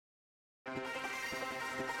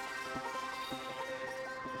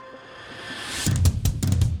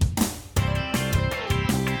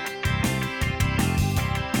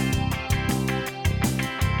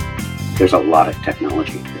there's a lot of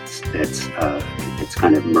technology that's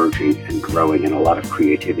kind of merging and growing, and a lot of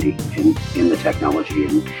creativity in the technology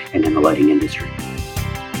and in the lighting industry.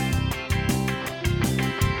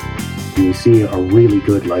 And you see a really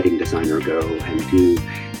good lighting designer go and do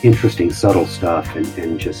interesting, subtle stuff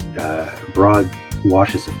and just broad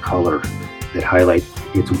washes of color that highlight.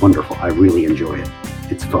 It's wonderful. I really enjoy it.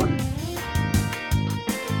 It's fun.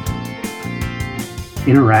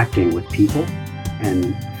 Interacting with people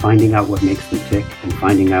and finding out what makes them tick and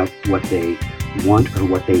finding out what they want or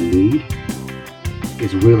what they need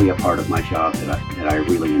is really a part of my job that I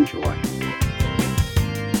really enjoy.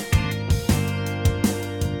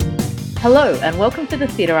 Hello and welcome to the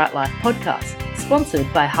Theatre Art Life podcast,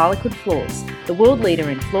 sponsored by Harlequin Floors, the world leader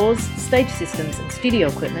in floors, stage systems and studio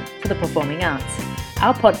equipment for the performing arts.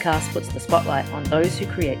 Our podcast puts the spotlight on those who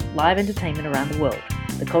create live entertainment around the world,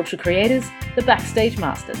 the culture creators, the backstage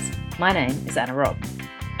masters. My name is Anna Robb.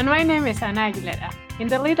 And my name is Ana Aguilera. In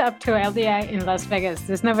the lead up to LDI in Las Vegas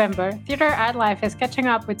this November, Theatre Art Life is catching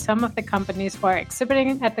up with some of the companies who are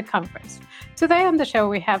exhibiting at the conference. Today on the show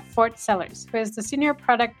we have Ford Sellers, who is the Senior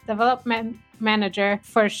Product Development Manager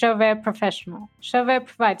for Chauvet Professional. Chauvet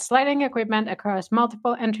provides lighting equipment across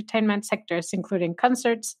multiple entertainment sectors, including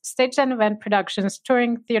concerts, stage and event productions,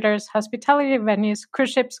 touring theaters, hospitality venues, cruise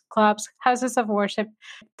ships, clubs, houses of worship,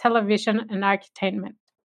 television, and entertainment.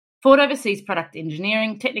 Ford oversees product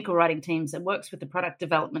engineering, technical writing teams, and works with the product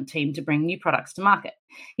development team to bring new products to market.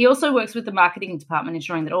 He also works with the marketing department,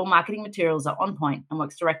 ensuring that all marketing materials are on point, and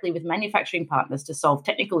works directly with manufacturing partners to solve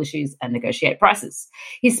technical issues and negotiate prices.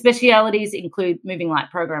 His specialities include moving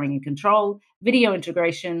light programming and control, video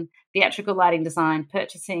integration, theatrical lighting design,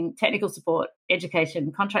 purchasing, technical support,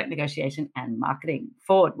 education, contract negotiation, and marketing.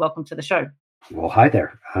 Ford, welcome to the show. Well, hi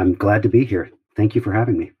there. I'm glad to be here. Thank you for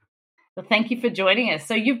having me. Well, thank you for joining us.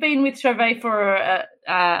 So you've been with Chauvet for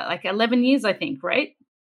like 11 years, I think, right?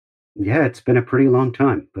 Yeah, it's been a pretty long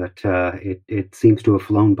time, but it seems to have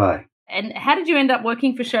flown by. And how did you end up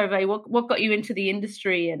working for Chauvet? What got you into the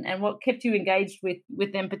industry and what kept you engaged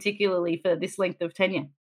with them particularly for this length of tenure?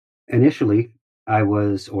 Initially, I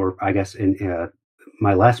was, or I guess in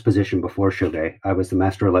my last position before Chauvet, I was the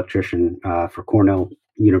master electrician for Cornell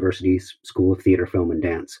University's School of Theatre, Film and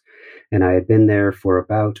Dance. And I had been there for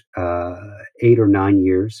about 8 or 9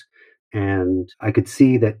 years. And I could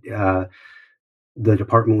see that the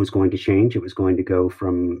department was going to change. It was going to go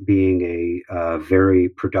from being a very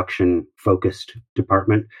production-focused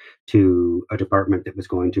department to a department that was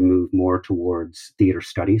going to move more towards theater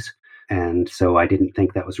studies. And so I didn't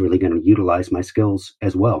think that was really going to utilize my skills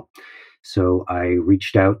as well. So I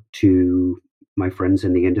reached out to my friends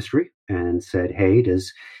in the industry and said, hey,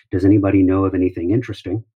 does anybody know of anything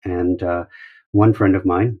interesting? And one friend of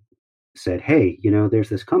mine said, hey, there's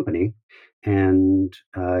this company and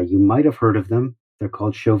you might have heard of them. They're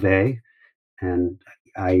called Chauvet. And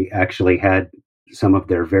I actually had some of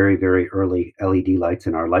their very, very early LED lights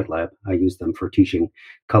in our light lab. I used them for teaching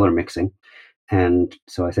color mixing. And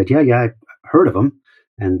so I said, yeah, I've heard of them.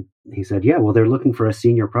 And he said, yeah, well, they're looking for a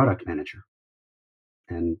senior product manager.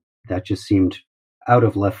 And that just seemed out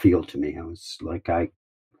of left field to me. I was like, I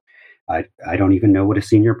don't even know what a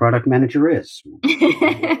senior product manager is.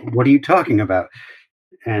 What are you talking about?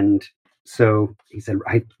 And so he said,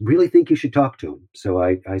 I really think you should talk to him. So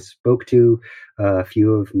I spoke to a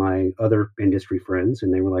few of my other industry friends,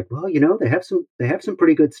 and they were like, well, they have some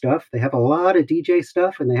pretty good stuff. They have a lot of DJ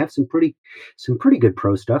stuff, and they have some pretty good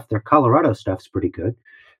pro stuff. Their Colorado stuff's pretty good.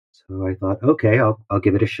 So I thought, okay, I'll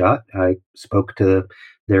give it a shot. I spoke to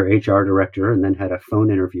their HR director and then had a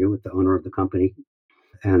phone interview with the owner of the company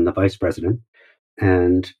and the vice president.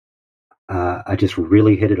 And I just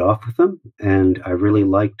really hit it off with them. And I really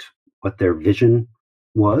liked what their vision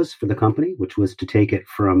was for the company, which was to take it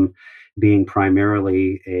from being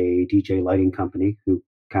primarily a DJ lighting company who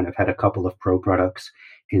kind of had a couple of pro products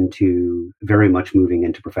into very much moving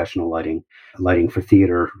into professional lighting for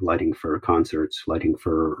theater, lighting for concerts, lighting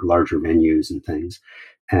for larger venues and things.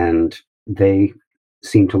 And they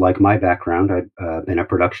seemed to like my background. I'd been a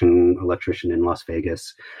production electrician in Las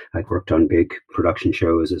Vegas. I'd worked on big production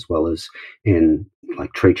shows as well as in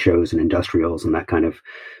like trade shows and industrials and that kind of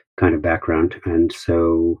background. And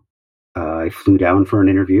so I flew down for an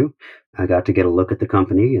interview. I got to get a look at the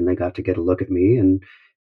company and they got to get a look at me,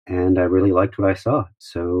 and I really liked what I saw.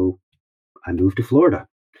 So I moved to Florida,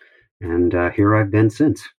 and here I've been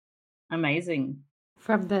since. Amazing.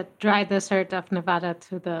 From the dry desert of Nevada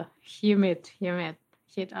to the humid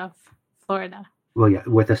heat of Florida. Well, yeah,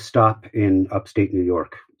 with a stop in upstate New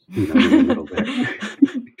York, in the middle there.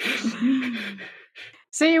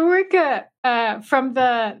 So you work from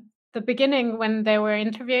the the beginning, when they were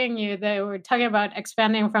interviewing you, they were talking about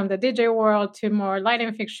expanding from the DJ world to more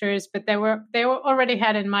lighting fixtures, but they already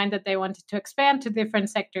had in mind that they wanted to expand to different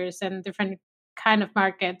sectors and different kind of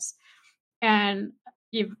markets. And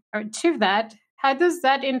you've achieved that. How does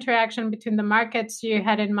that interaction between the markets you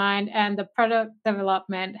had in mind and the product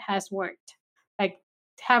development has worked? Like,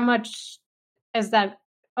 how much is that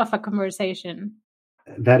of a conversation?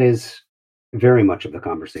 That is very much of the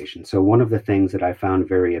conversation. So one of the things that I found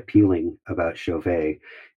very appealing about Chauvet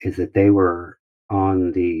is that they were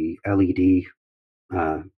on the LED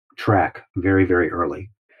track very, very early.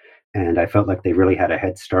 And I felt like they really had a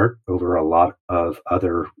head start over a lot of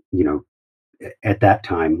other, at that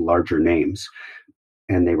time, larger names.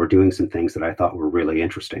 And they were doing some things that I thought were really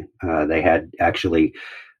interesting. They had actually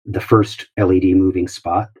the first LED moving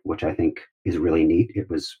spot, which I think is really neat. It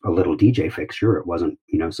was a little DJ fixture. It wasn't,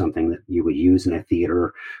 something that you would use in a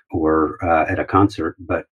theater or at a concert,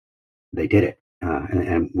 but they did it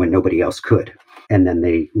and when nobody else could. And then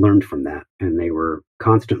they learned from that, and they were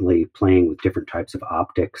constantly playing with different types of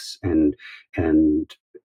optics and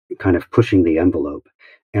kind of pushing the envelope.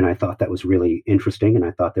 And I thought that was really interesting, and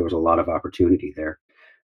I thought there was a lot of opportunity there.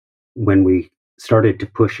 When we started to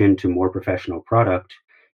push into more professional product,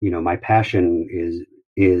 my passion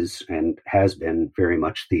is and has been very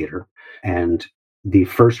much theater. And the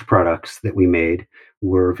first products that we made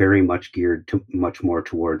were very much geared to much more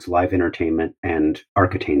towards live entertainment and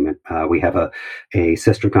architainment. We have a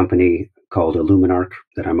sister company called Illuminarc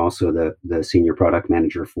that I'm also the senior product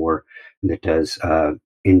manager for, that does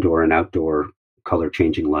indoor and outdoor color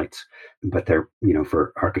changing lights, but they're,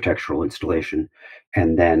 for architectural installation.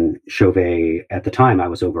 And then Chauvet, at the time, I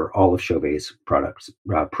was over all of Chauvet's products,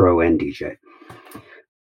 Pro and DJ.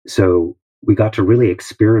 So we got to really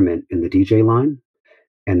experiment in the DJ line,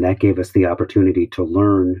 and that gave us the opportunity to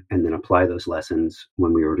learn and then apply those lessons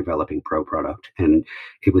when we were developing Pro product. And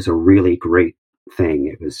it was a really great thing.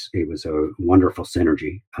 It was a wonderful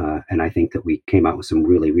synergy. And I think that we came out with some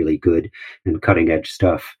really, really good and cutting edge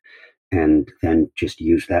stuff, and then just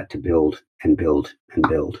use that to build and build and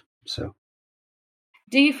build. So,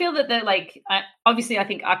 do you feel that they're like, obviously I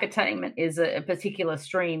think architainment is a particular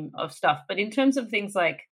stream of stuff, but in terms of things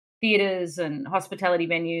like theaters and hospitality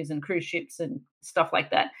venues and cruise ships and stuff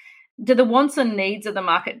like that, do the wants and needs of the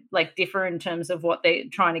market like differ in terms of what they're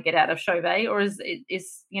trying to get out of Chauvet, or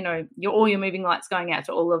is all your moving lights going out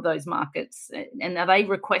to all of those markets, and are they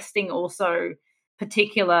requesting also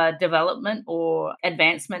particular development or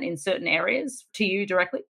advancement in certain areas to you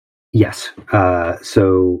directly? Yes.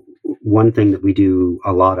 So one thing that we do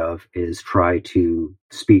a lot of is try to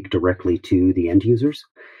speak directly to the end users.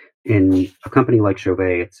 In a company like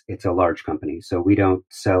Chauvet, it's a large company, so we don't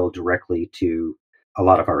sell directly to a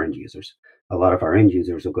lot of our end users. A lot of our end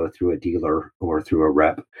users will go through a dealer or through a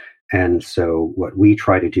rep. And so what we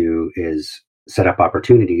try to do is set up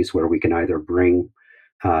opportunities where we can either bring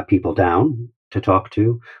people down to talk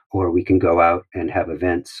to, or we can go out and have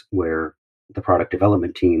events where the product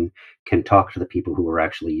development team can talk to the people who are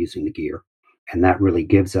actually using the gear. And that really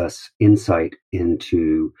gives us insight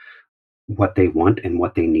into what they want and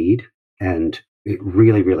what they need. And it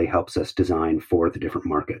really, really helps us design for the different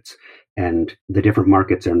markets. And the different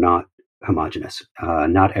markets are not homogenous.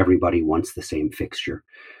 Not everybody wants the same fixture.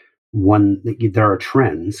 There are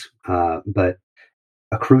trends, but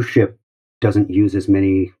a cruise ship doesn't use as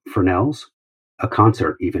many Fresnels. A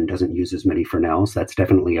concert even doesn't use as many Fresnels. That's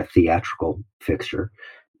definitely a theatrical fixture.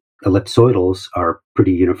 Ellipsoidals are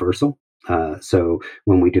pretty universal. So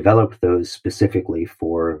when we developed those specifically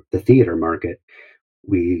for the theater market,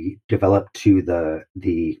 we developed to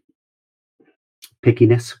the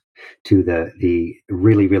pickiness, to the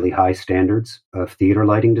really, really high standards of theater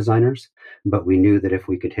lighting designers. But we knew that if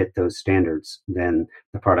we could hit those standards, then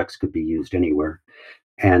the products could be used anywhere.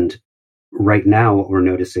 And right now, what we're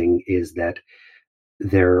noticing is that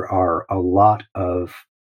there are a lot of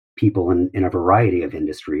people in a variety of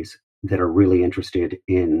industries that are really interested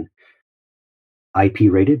in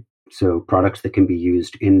IP rated, so products that can be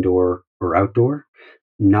used indoor or outdoor,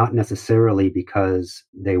 not necessarily because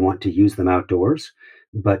they want to use them outdoors,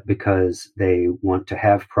 but because they want to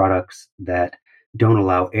have products that don't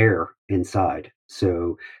allow air inside.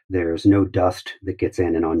 So there's no dust that gets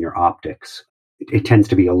in and on your optics. It tends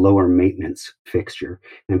to be a lower maintenance fixture,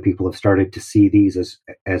 and people have started to see these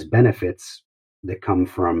as benefits that come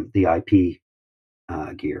from the IP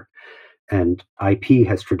gear. And IP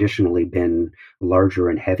has traditionally been larger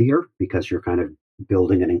and heavier because you're kind of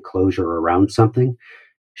building an enclosure around something.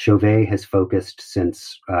 Chauvet has focused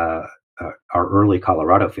since our early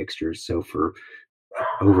Colorado fixtures, so for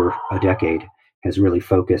over a decade, has really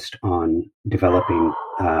focused on developing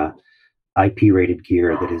IP-rated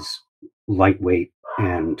gear that is lightweight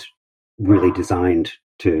and really designed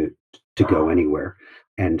to go anywhere.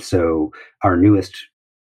 And so our newest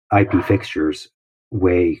IP fixtures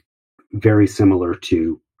weigh very similar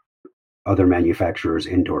to other manufacturers'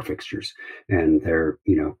 indoor fixtures, and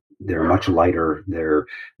they're much lighter,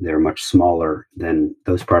 they're much smaller than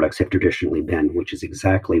those products have traditionally been, which is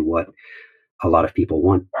exactly what a lot of people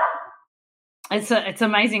want. It's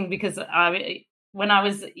amazing because when I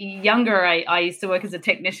was younger, I used to work as a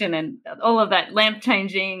technician, and all of that lamp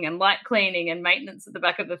changing and light cleaning and maintenance at the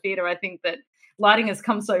back of the theatre. I think that lighting has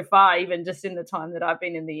come so far, even just in the time that I've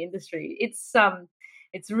been in the industry.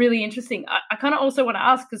 It's really interesting. I kind of also want to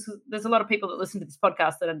ask, because there's a lot of people that listen to this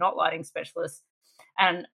podcast that are not lighting specialists,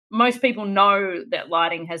 and most people know that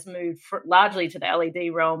lighting has moved largely to the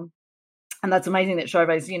LED realm, and that's amazing that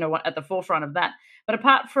Chauvet's at the forefront of that. But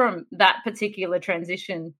apart from that particular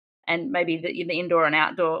transition and maybe the indoor and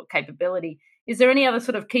outdoor capability, is there any other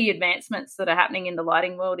sort of key advancements that are happening in the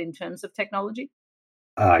lighting world in terms of technology?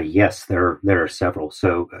 Yes, there are several.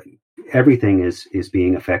 So everything is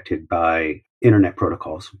being affected by internet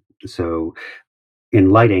protocols. So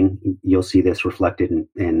in lighting, you'll see this reflected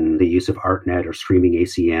in the use of ArtNet or streaming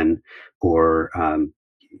ACN, or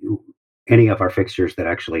any of our fixtures that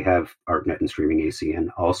actually have ArtNet and streaming ACN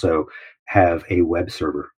also have a web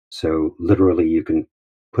server. So literally you can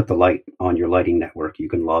put the light on your lighting network. You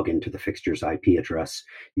can log into the fixture's IP address.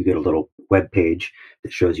 You get a little web page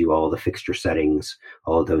that shows you all the fixture settings,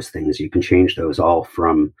 all of those things. You can change those all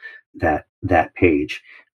from that page.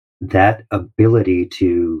 That ability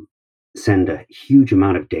to send a huge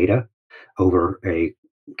amount of data over a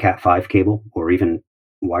Cat5 cable or even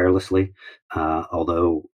wirelessly,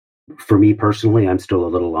 although for me personally, I'm still a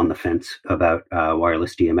little on the fence about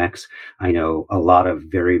wireless DMX. I know a lot of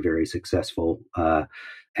very, very successful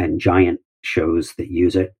and giant shows that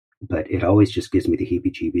use it, but it always just gives me the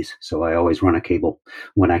heebie-jeebies. So I always run a cable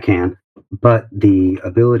when I can. But the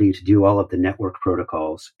ability to do all of the network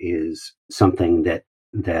protocols is something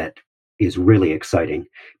that is really exciting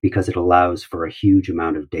because it allows for a huge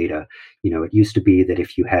amount of data. It used to be that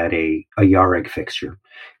if you had a Yareg fixture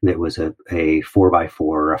that was a 4x4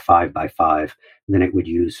 or a 5x5, then it would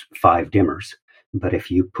use 5 dimmers. But if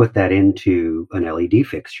you put that into an LED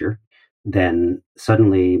fixture, then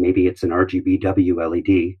suddenly maybe it's an RGBW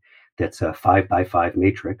LED that's a 5x5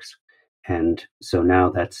 matrix. And so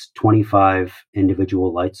now that's 25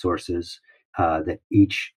 individual light sources that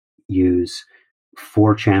each use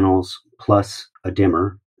 4 channels plus a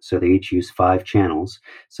dimmer. So they each use 5 channels.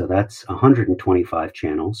 So that's 125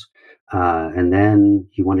 channels. And then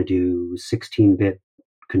you want to do 16-bit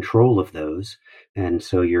control of those. And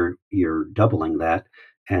so you're doubling that.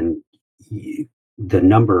 And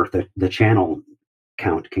the channel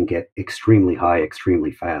count can get extremely high,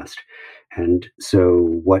 extremely fast. And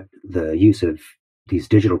so what the use of these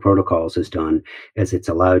digital protocols has done is it's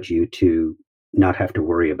allowed you to not have to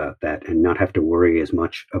worry about that and not have to worry as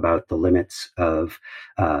much about the limits of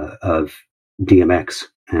DMX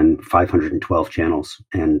and 512 channels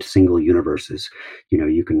and single universes.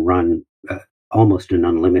 You can run almost an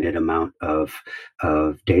unlimited amount of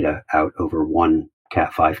data out over one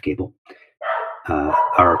Cat5 cable.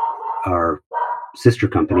 Our sister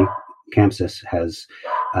company, Camsys, has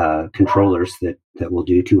controllers that will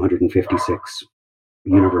do 256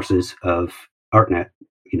 universes of ArtNet,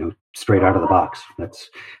 straight out of the box.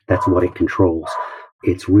 That's what it controls.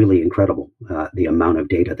 It's really incredible, the amount of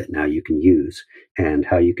data that now you can use and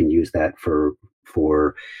how you can use that for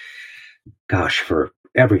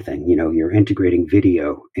everything. You're integrating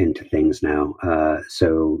video into things now.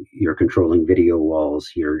 So you're controlling video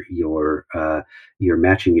walls, you're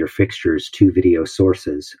matching your fixtures to video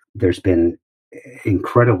sources. There's been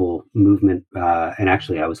incredible movement. And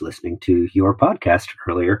actually, I was listening to your podcast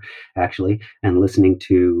earlier, and listening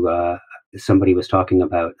to somebody was talking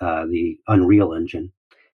about the Unreal Engine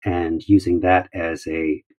and using that as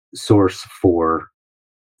a source for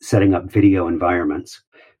setting up video environments.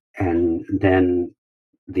 And then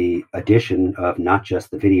the addition of not just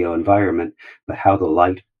the video environment, but how the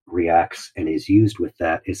light reacts and is used with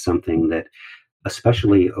that is something that,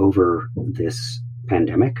 especially over this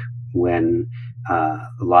pandemic, when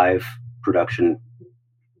live production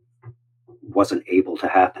wasn't able to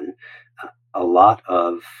happen, a lot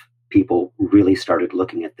of people really started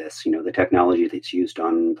looking at this. The technology that's used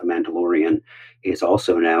on The Mandalorian is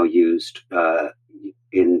also now used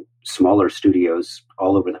in smaller studios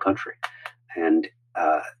all over the country. And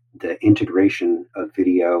the integration of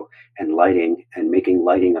video and lighting and making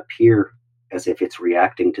lighting appear as if it's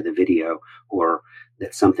reacting to the video, or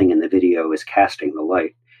that something in the video is casting the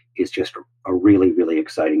light is just a really, really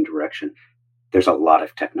exciting direction. There's a lot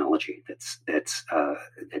of technology that's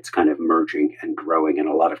kind of merging and growing, and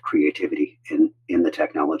a lot of creativity in the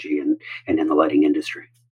technology and in the lighting industry.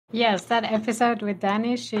 Yes, that episode with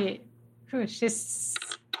Danny, she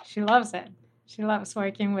loves it. She loves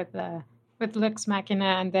working with Lux Machina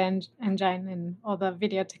and the engine and all the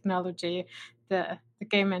video technology, the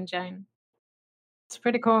game engine. It's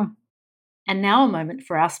pretty cool. And now a moment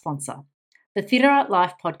for our sponsor. The Theatre Art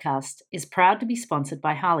Life podcast is proud to be sponsored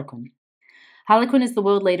by Harlequin. Harlequin is the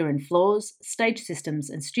world leader in floors, stage systems,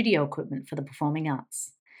 and studio equipment for the performing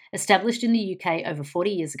arts. Established in the UK over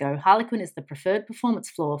 40 years ago, Harlequin is the preferred performance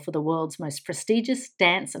floor for the world's most prestigious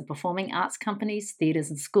dance and performing arts companies, theatres,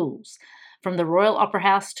 and schools, from the Royal Opera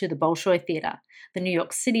House to the Bolshoi Theatre, the New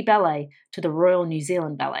York City Ballet to the Royal New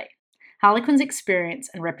Zealand Ballet. Harlequin's experience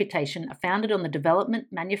and reputation are founded on the development,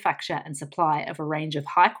 manufacture, and supply of a range of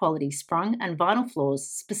high-quality sprung and vinyl floors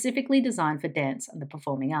specifically designed for dance and the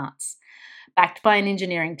performing arts. Backed by an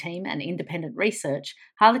engineering team and independent research,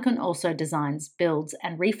 Harlequin also designs, builds,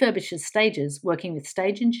 and refurbishes stages, working with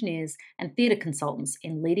stage engineers and theatre consultants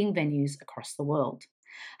in leading venues across the world.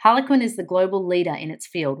 Harlequin is the global leader in its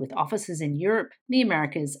field, with offices in Europe, the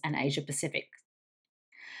Americas, and Asia Pacific.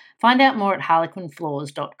 Find out more at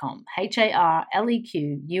harlequinfloors.com,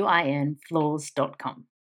 HARLEQUIN floors.com.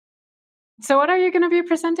 So what are you going to be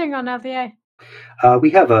presenting on LDA?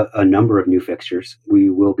 We have a number of new fixtures.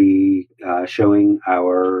 We will be showing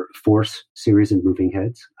our Force series of moving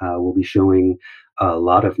heads. We'll be showing a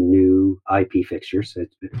lot of new IP fixtures.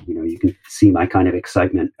 You can see my kind of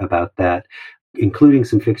excitement about that, including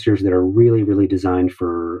some fixtures that are really, really designed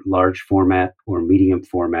for large format or medium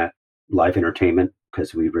format live entertainment,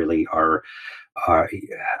 because we really are, I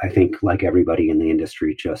think, like everybody in the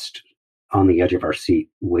industry, just on the edge of our seat,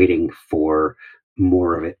 waiting for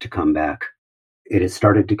more of it to come back. It has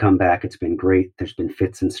started to come back. It's been great. There's been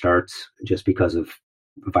fits and starts just because of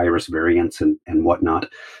virus variants and whatnot.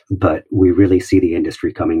 But we really see the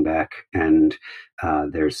industry coming back, and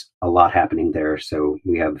there's a lot happening there. So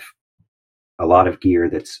we have a lot of gear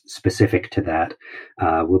that's specific to that.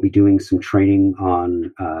 We'll be doing some training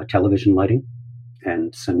on television lighting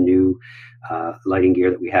and some new lighting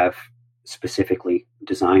gear that we have specifically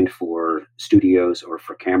designed for studios or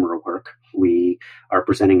for camera work. We are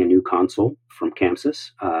presenting a new console from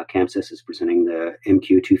Camsys. Camsys is presenting the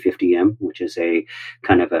MQ250M, which is a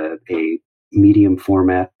kind of a medium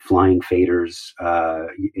format flying faders.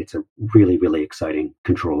 It's a really, really exciting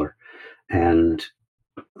controller. And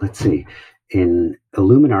let's see, in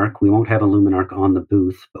Illuminarc, we won't have Illuminarc on the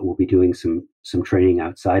booth, but we'll be doing some training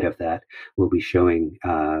outside of that. We'll be showing,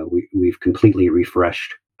 we've completely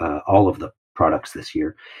refreshed all of the products this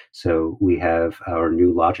year. So we have our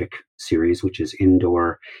new Logic series, which is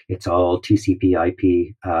indoor. It's all TCP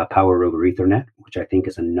IP power over Ethernet, which I think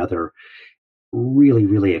is another really,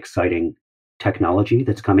 really exciting technology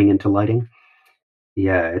that's coming into lighting.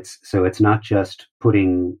 Yeah, it's not just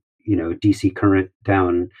putting, DC current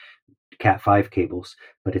down Cat5 cables,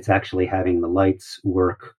 but it's actually having the lights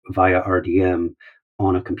work via RDM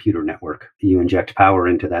on a computer network. You inject power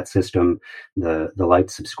into that system, the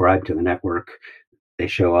lights subscribe to the network, they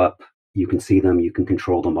show up, you can see them, you can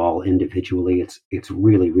control them all individually. It's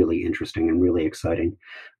really, really interesting and really exciting.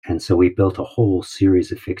 And so we built a whole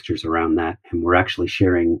series of fixtures around that, and we're actually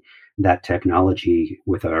sharing that technology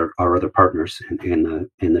with our other partners in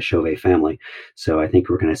the Chauvet family. So I think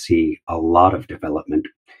we're going to see a lot of development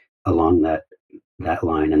along that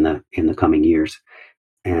line in the coming years.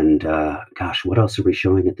 And what else are we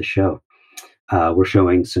showing at the show? We're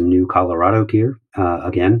showing some new Colorado gear,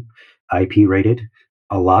 again, IP rated,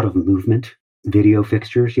 a lot of movement video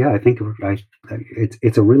fixtures. Yeah, I think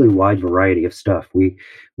it's a really wide variety of stuff.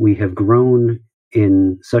 We have grown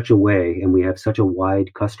in such a way, and we have such a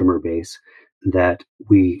wide customer base, that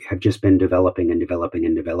we have just been developing.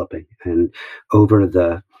 And over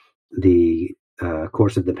the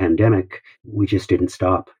course of the pandemic, we just didn't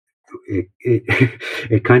stop.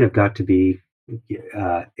 It kind of got to be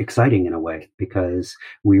exciting in a way, because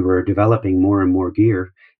we were developing more and more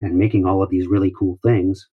gear and making all of these really cool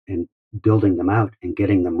things and building them out and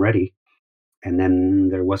getting them ready. And then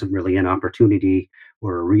there wasn't really an opportunity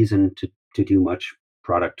or a reason to do much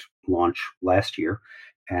product launch last year.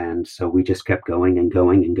 And so we just kept going and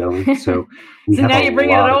going and going. So now you're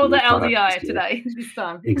bringing it all to LDI today, this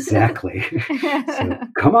time. Exactly. So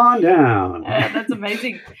come on down. That's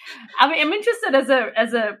amazing. I mean, I'm interested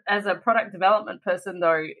as a product development person,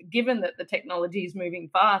 though, given that the technology is moving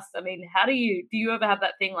fast. I mean, how do you ever have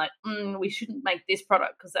that thing like, we shouldn't make this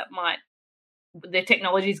product because that might the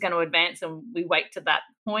technology is going to advance and we wait to that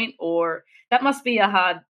point? Or that must be a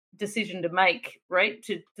hard decision to make, right?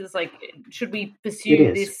 To just like, should we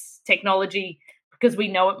pursue this technology because we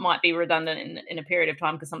know it might be redundant in a period of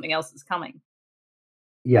time because something else is coming?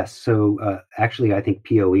 Yes. So actually, I think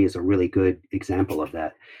PoE is a really good example of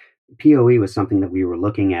that. PoE was something that we were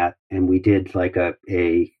looking at, and we did like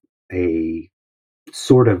a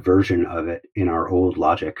sort of version of it in our old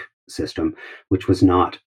Logic system, which was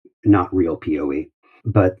not real PoE.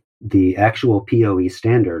 But the actual PoE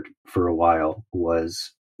standard for a while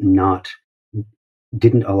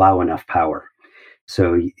didn't allow enough power.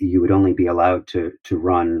 So you would only be allowed to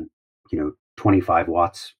run, 25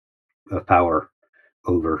 watts of power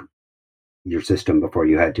over your system before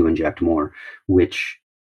you had to inject more, which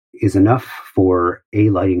is enough for a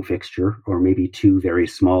lighting fixture or maybe two very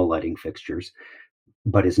small lighting fixtures,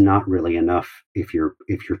 but is not really enough if you're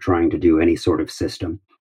trying to do any sort of system.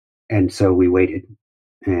 And so we waited,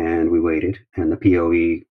 and the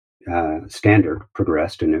PoE standard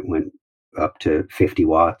progressed, and it went up to 50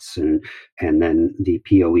 watts, and then the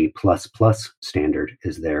PoE plus standard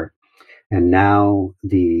is there, and now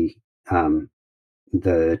the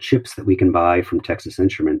chips that we can buy from Texas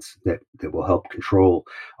Instruments that will help control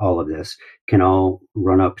all of this can all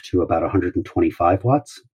run up to about 125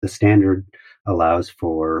 watts. The standard allows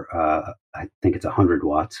for, I think it's 100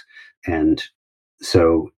 watts. And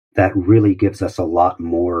so that really gives us a lot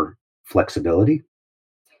more flexibility.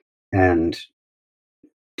 And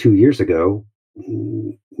 2 years ago,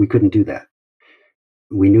 we couldn't do that.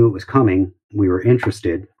 We knew it was coming. We were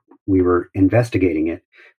interested. We were investigating it,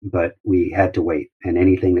 but we had to wait. And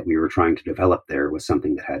anything that we were trying to develop there was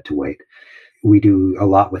something that had to wait. We do a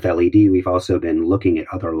lot with LED. We've also been looking at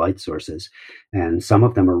other light sources, and some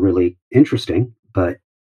of them are really interesting, but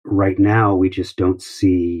right now we just don't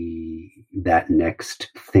see that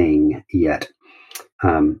next thing yet.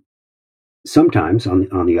 Sometimes,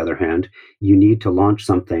 on the other hand, you need to launch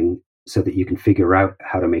something so that you can figure out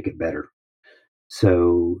how to make it better.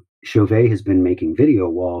 So Chauvet has been making video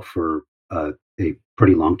wall for a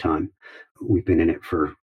pretty long time. We've been in it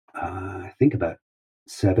for, I think, about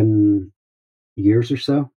 7 years or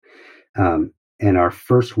so. And our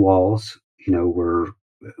first walls, were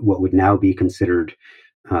what would now be considered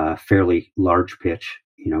fairly large pitch.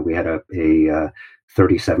 We had a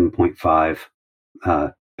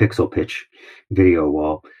 37.5 pixel pitch video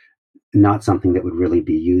wall, not something that would really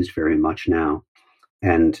be used very much now.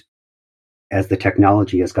 And as the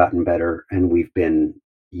technology has gotten better and we've been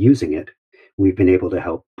using it, we've been able to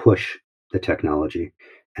help push the technology,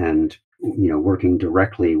 and working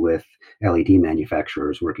directly with LED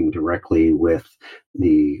manufacturers, working directly with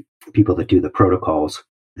the people that do the protocols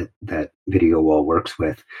that video wall works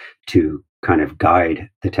with to kind of guide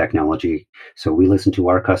the technology. So we listen to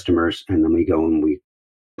our customers, and then we go and we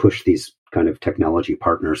push these kind of technology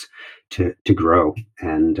partners to grow,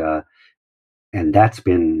 and that's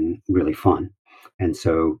been really fun. And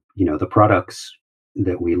so the products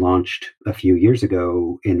that we launched a few years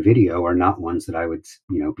ago in video are not ones that I would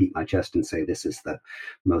beat my chest and say this is the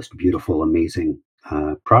most beautiful, amazing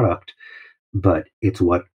product, but it's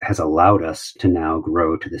what has allowed us to now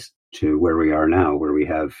grow to where we are now, where we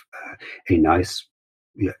have a nice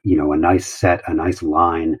set, a nice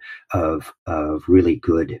line of really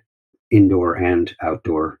good indoor and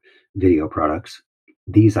outdoor video products.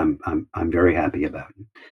 These I'm very happy about.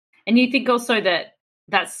 And you think also that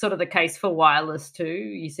that's sort of the case for wireless too?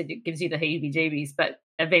 You said it gives you the heebie-jeebies, but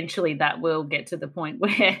eventually that will get to the point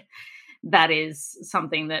where that is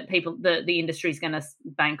something that the industry is going to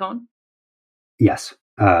bank on? Yes.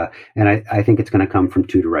 And I think it's going to come from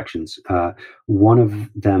two directions. One of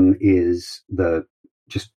them is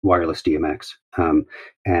just wireless DMX.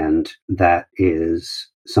 And that is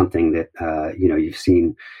something that, you've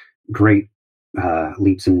seen great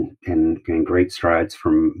leaps and great strides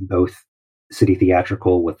from both City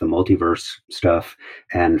Theatrical with the multiverse stuff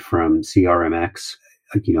and from CRMX.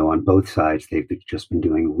 On both sides, they've just been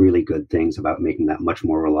doing really good things about making that much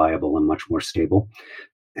more reliable and much more stable,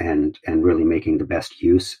 and really making the best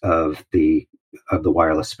use of the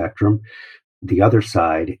wireless spectrum. The other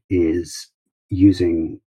side is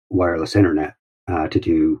using wireless internet to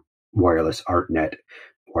do wireless ArtNet,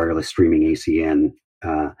 wireless streaming ACN,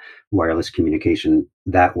 wireless communication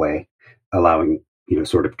that way, allowing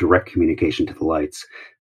sort of direct communication to the lights.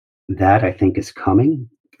 That I think is coming.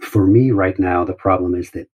 For me right now, the problem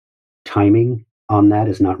is that timing on that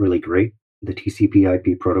is not really great. The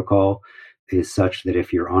TCP/IP protocol is such that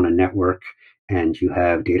if you're on a network and you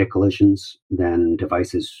have data collisions, then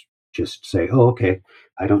devices just say, oh, okay,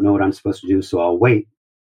 I don't know what I'm supposed to do, so I'll wait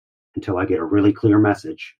until I get a really clear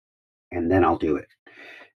message, and then I'll do it.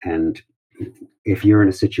 And if you're in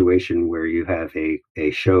a situation where you have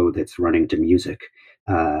a show that's running to music,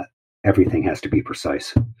 everything has to be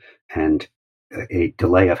precise. And a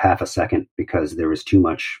delay of half a second because there is too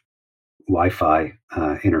much Wi-Fi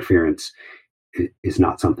interference is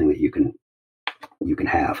not something that you can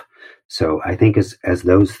have. So I think as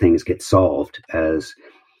those things get solved, as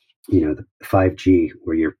the 5G,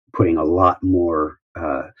 where you're putting a lot more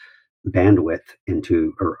bandwidth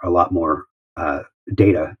into, or a lot more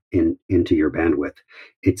data into your bandwidth,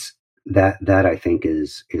 it's that I think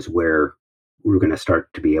is where we're going to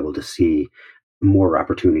start to be able to see more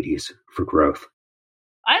opportunities for growth.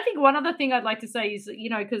 I think one other thing I'd like to say is,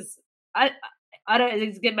 because I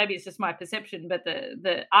don't, maybe it's just my perception, but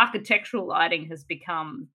the architectural lighting has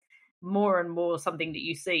become more and more something that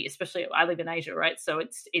you see, especially I live in Asia, right? So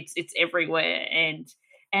it's everywhere. And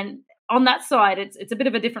on that side, it's a bit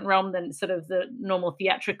of a different realm than sort of the normal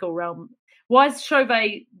theatrical realm. Why does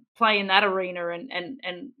Chauvet play in that arena,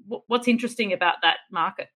 and what's interesting about that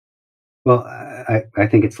market? Well, I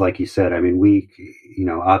think it's like you said. I mean,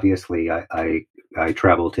 obviously I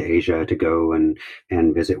travel to Asia to go and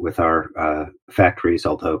visit with our factories,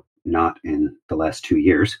 although not in the last 2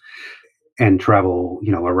 years, and travel,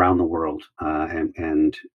 around the world.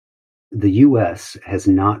 And the U.S. has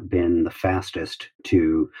not been the fastest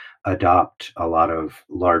to adopt a lot of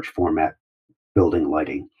large format building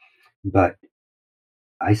lighting, but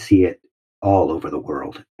I see it all over the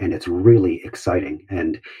world, and it's really exciting,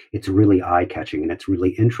 and it's really eye-catching, and it's really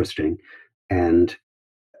interesting, and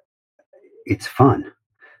it's fun.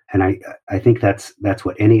 And I think that's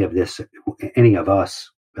what any of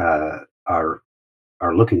us are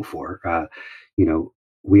looking for.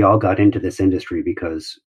 We all got into this industry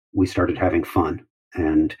because we started having fun,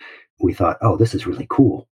 and we thought, oh, this is really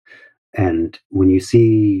cool. And when you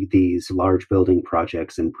see these large building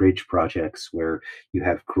projects and bridge projects where you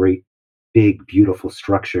have great, big, beautiful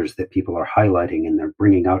structures that people are highlighting, and they're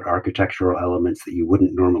bringing out architectural elements that you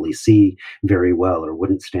wouldn't normally see very well or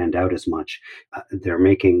wouldn't stand out as much, they're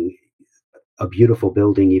making a beautiful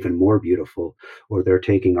building even more beautiful, or they're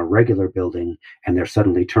taking a regular building and they're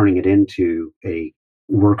suddenly turning it into a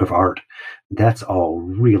work of art. That's all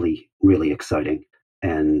really, really exciting.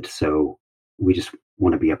 And so we just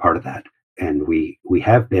want to be a part of that. And we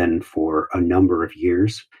have been for a number of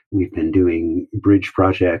years. We've been doing bridge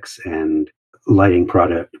projects and lighting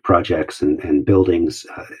projects and buildings,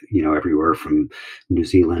 everywhere from New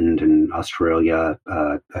Zealand and Australia,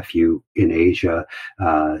 a few in Asia,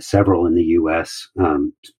 several in the U.S.,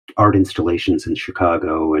 art installations in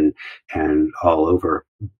Chicago and all over.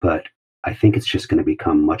 But I think it's just going to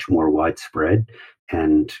become much more widespread,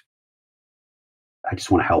 and I just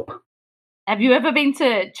want to help. Have you ever been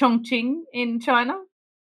to Chongqing in China,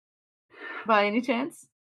 by any chance?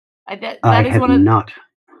 I have not.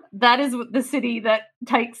 That is the city that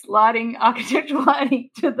takes architectural lighting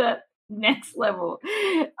to the next level.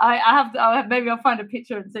 Maybe I'll find a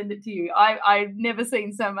picture and send it to you. I've never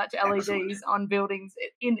seen so much LEDs Excellent. On buildings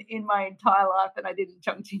in my entire life than I did in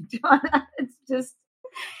Chongqing, China.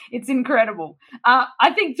 It's incredible.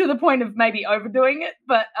 I think to the point of maybe overdoing it,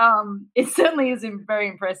 but it certainly is very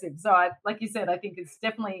impressive. So like you said, I think it's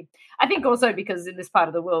definitely, I think also because in this part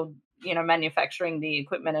of the world, manufacturing the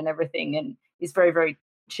equipment and everything and is very, very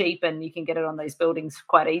cheap, and you can get it on these buildings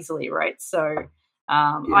quite easily, right? So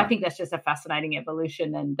I think that's just a fascinating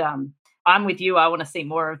evolution, and I'm with you. I want to see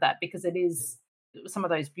more of that, because it is some of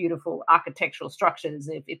those beautiful architectural structures.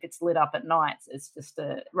 If it's lit up at night, it's just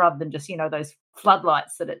rather than just those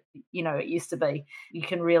floodlights that it used to be. You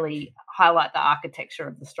can really highlight the architecture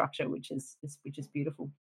of the structure, which is beautiful.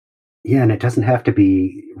 Yeah, and it doesn't have to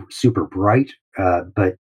be super bright,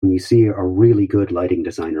 but when you see a really good lighting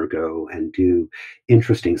designer go and do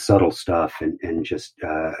interesting, subtle stuff and just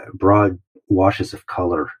broad washes of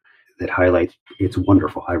color that highlight, it's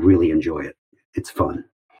wonderful. I really enjoy it. It's fun.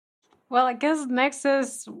 Well, I guess next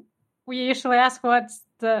is, we usually ask what's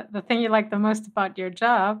the thing you like the most about your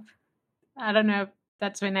job. I don't know if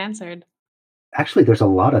that's been answered. Actually, there's a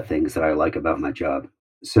lot of things that I like about my job.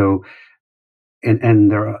 So,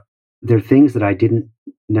 and there are things that I didn't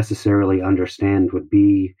necessarily understand would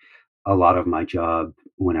be a lot of my job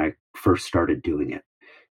when I first started doing it.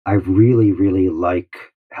 I really, really like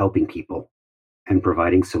helping people and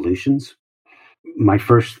providing solutions. My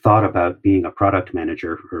first thought about being a product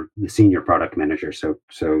manager, or the senior product manager, so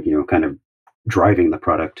kind of driving the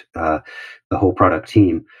product, the whole product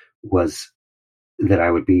team, was that I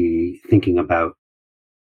would be thinking about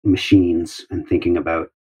machines and thinking about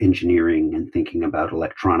engineering and thinking about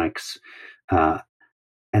electronics,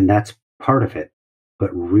 and that's part of it. but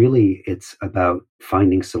really it's about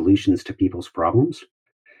finding solutions to people's problems.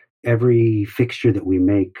 Every fixture that we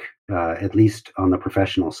make, at least on the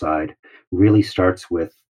professional side, really starts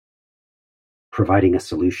with providing a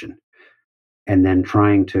solution and then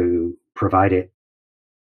trying to provide it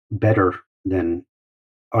better than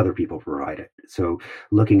other people provide it. So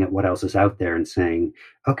looking at what else is out there and saying,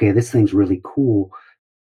 okay, this thing's really cool,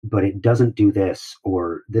 but it doesn't do this,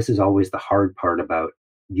 or this is always the hard part about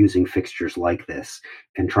using fixtures like this,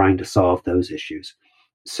 and trying to solve those issues.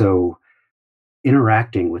 So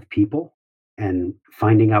interacting with people and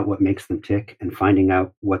finding out what makes them tick and finding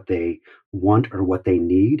out what they want or what they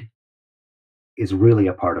need is really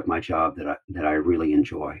a part of my job that I really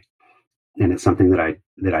enjoy. And it's something that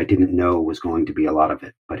I didn't know was going to be a lot of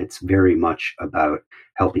it, but it's very much about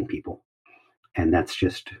helping people. And that's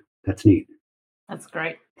neat. That's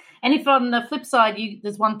great. And if on the flip side,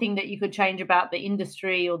 there's one thing that you could change about the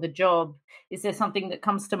industry or the job, is there something that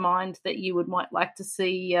comes to mind that you might like to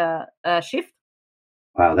see shift?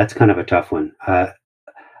 Wow, that's kind of a tough one.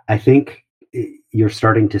 I think you're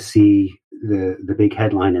starting to see the big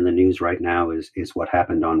headline in the news right now is what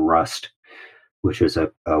happened on Rust, which is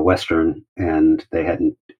a Western, and they had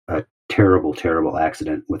a terrible, terrible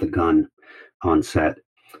accident with a gun on set.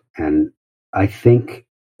 And I think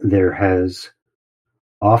there has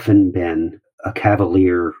often been a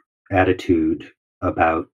cavalier attitude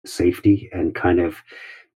about safety and kind of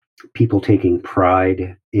people taking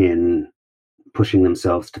pride in pushing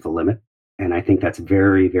themselves to the limit. And I think that's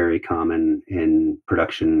very, very common in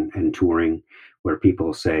production and touring, where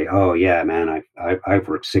people say, oh yeah, man, I've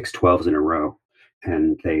worked 6/12s in a row,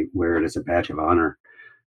 and they wear it as a badge of honor.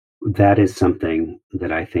 That is something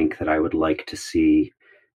that I think that I would like to see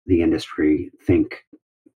the industry think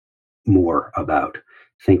more about.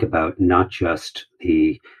 Think about not just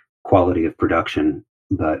the quality of production,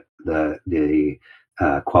 but the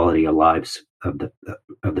quality of lives of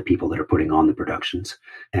the people that are putting on the productions,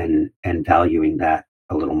 and valuing that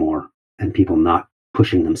a little more, and people not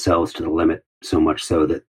pushing themselves to the limit so much so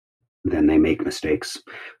that then they make mistakes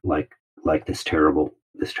like this terrible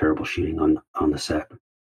shooting on the set.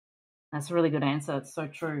 That's a really good answer. It's so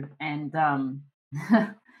true. And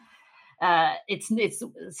it's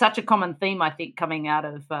such a common theme, I think, coming out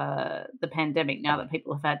of the pandemic, now that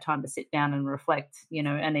people have had time to sit down and reflect,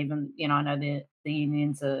 and even, I know the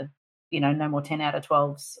unions are, no more 10 out of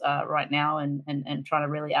 12s right now, and trying to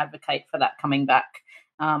really advocate for that coming back.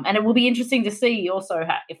 And it will be interesting to see also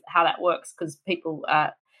how that works, because people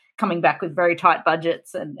are coming back with very tight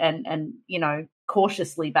budgets and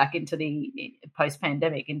cautiously back into the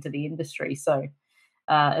post-pandemic into the industry. So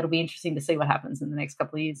it'll be interesting to see what happens in the next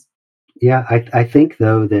couple of years. Yeah, I think,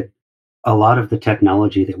 though, that a lot of the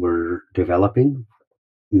technology that we're developing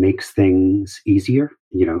makes things easier.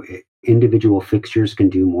 Individual fixtures can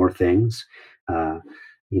do more things.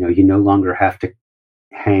 You no longer have to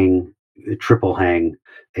triple hang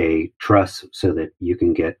a truss so that you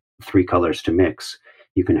can get 3 colors to mix.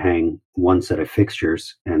 You can hang one set of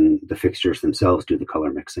fixtures, and the fixtures themselves do the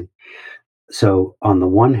color mixing. So on the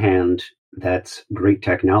one hand, that's great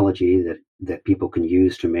technology that people can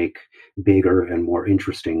use to make bigger and more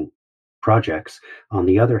interesting projects. On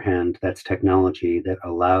the other hand, that's technology that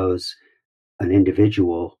allows an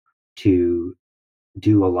individual to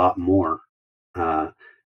do a lot more,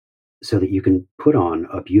 so that you can put on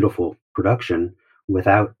a beautiful production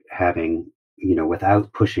without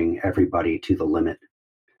pushing everybody to the limit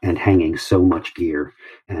and hanging so much gear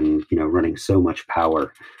and, running so much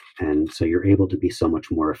power. And so you're able to be so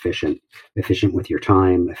much more efficient with your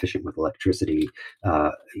time, efficient with electricity.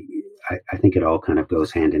 I think it all kind of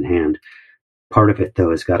goes hand in hand. Part of it,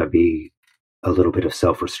 though, has got to be a little bit of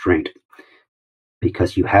self-restraint,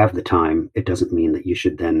 because you have the time. It doesn't mean that you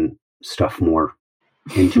should then stuff more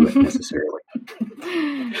into it necessarily.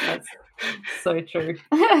 That's so true.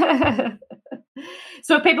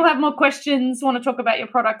 So if people have more questions, want to talk about your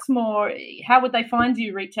products more, how would they find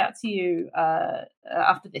you, reach out to you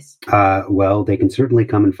after this? Well, they can certainly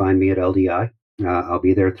come and find me at LDI. I'll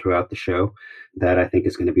be there throughout the show. That, I think,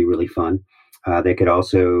 is going to be really fun. They could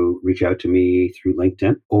also reach out to me through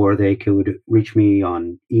LinkedIn, or they could reach me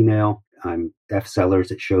on email. I'm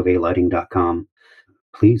fsellers@chauvetlighting.com.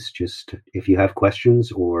 Please, just if you have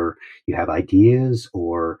questions or you have ideas,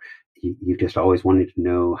 or you've just always wanted to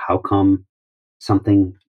know how come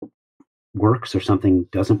something works or something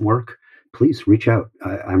doesn't work, please reach out.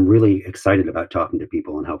 I'm really excited about talking to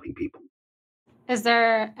people and helping people. Is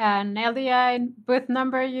there an LDI booth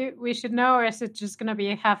number we should know, or is it just going to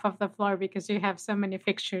be half of the floor because you have so many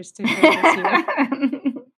fixtures to show this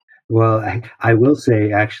year? Well, I will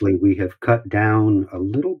say, actually, we have cut down a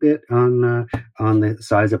little bit on the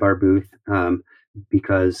size of our booth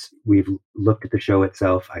because we've looked at the show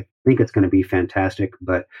itself. I think it's going to be fantastic,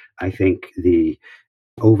 but I think the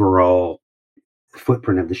overall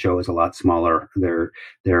footprint of the show is a lot smaller. There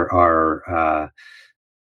are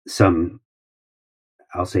some,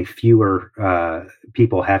 I'll say, fewer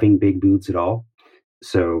people having big booths at all.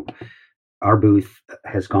 So our booth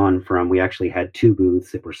has gone from, we actually had two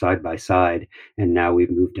booths that were side by side, and now we've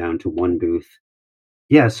moved down to one booth.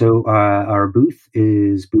 Yeah, so our booth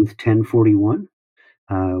is booth 1041.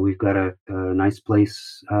 We've got a nice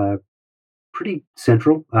place, pretty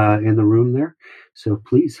central in the room there. So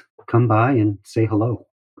please come by and say hello.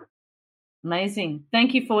 Amazing.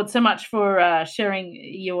 Thank you, Ford, so much for sharing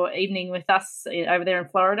your evening with us over there in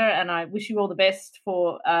Florida. And I wish you all the best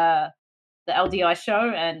for the LDI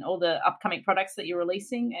show and all the upcoming products that you're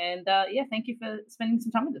releasing. And thank you for spending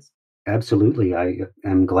some time with us. Absolutely. I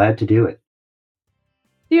am glad to do it.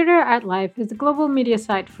 Theater at Life is a global media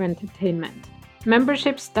site for entertainment.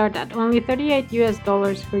 Memberships start at only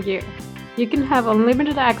 $38 per year. You can have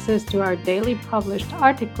unlimited access to our daily published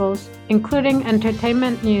articles, including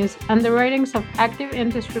entertainment news and the writings of active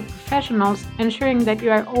industry professionals, ensuring that you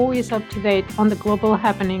are always up to date on the global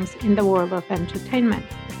happenings in the world of entertainment.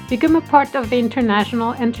 Become a part of the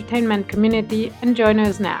international entertainment community and join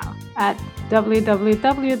us now at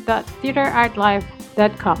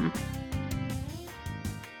www.theaterartlife.com.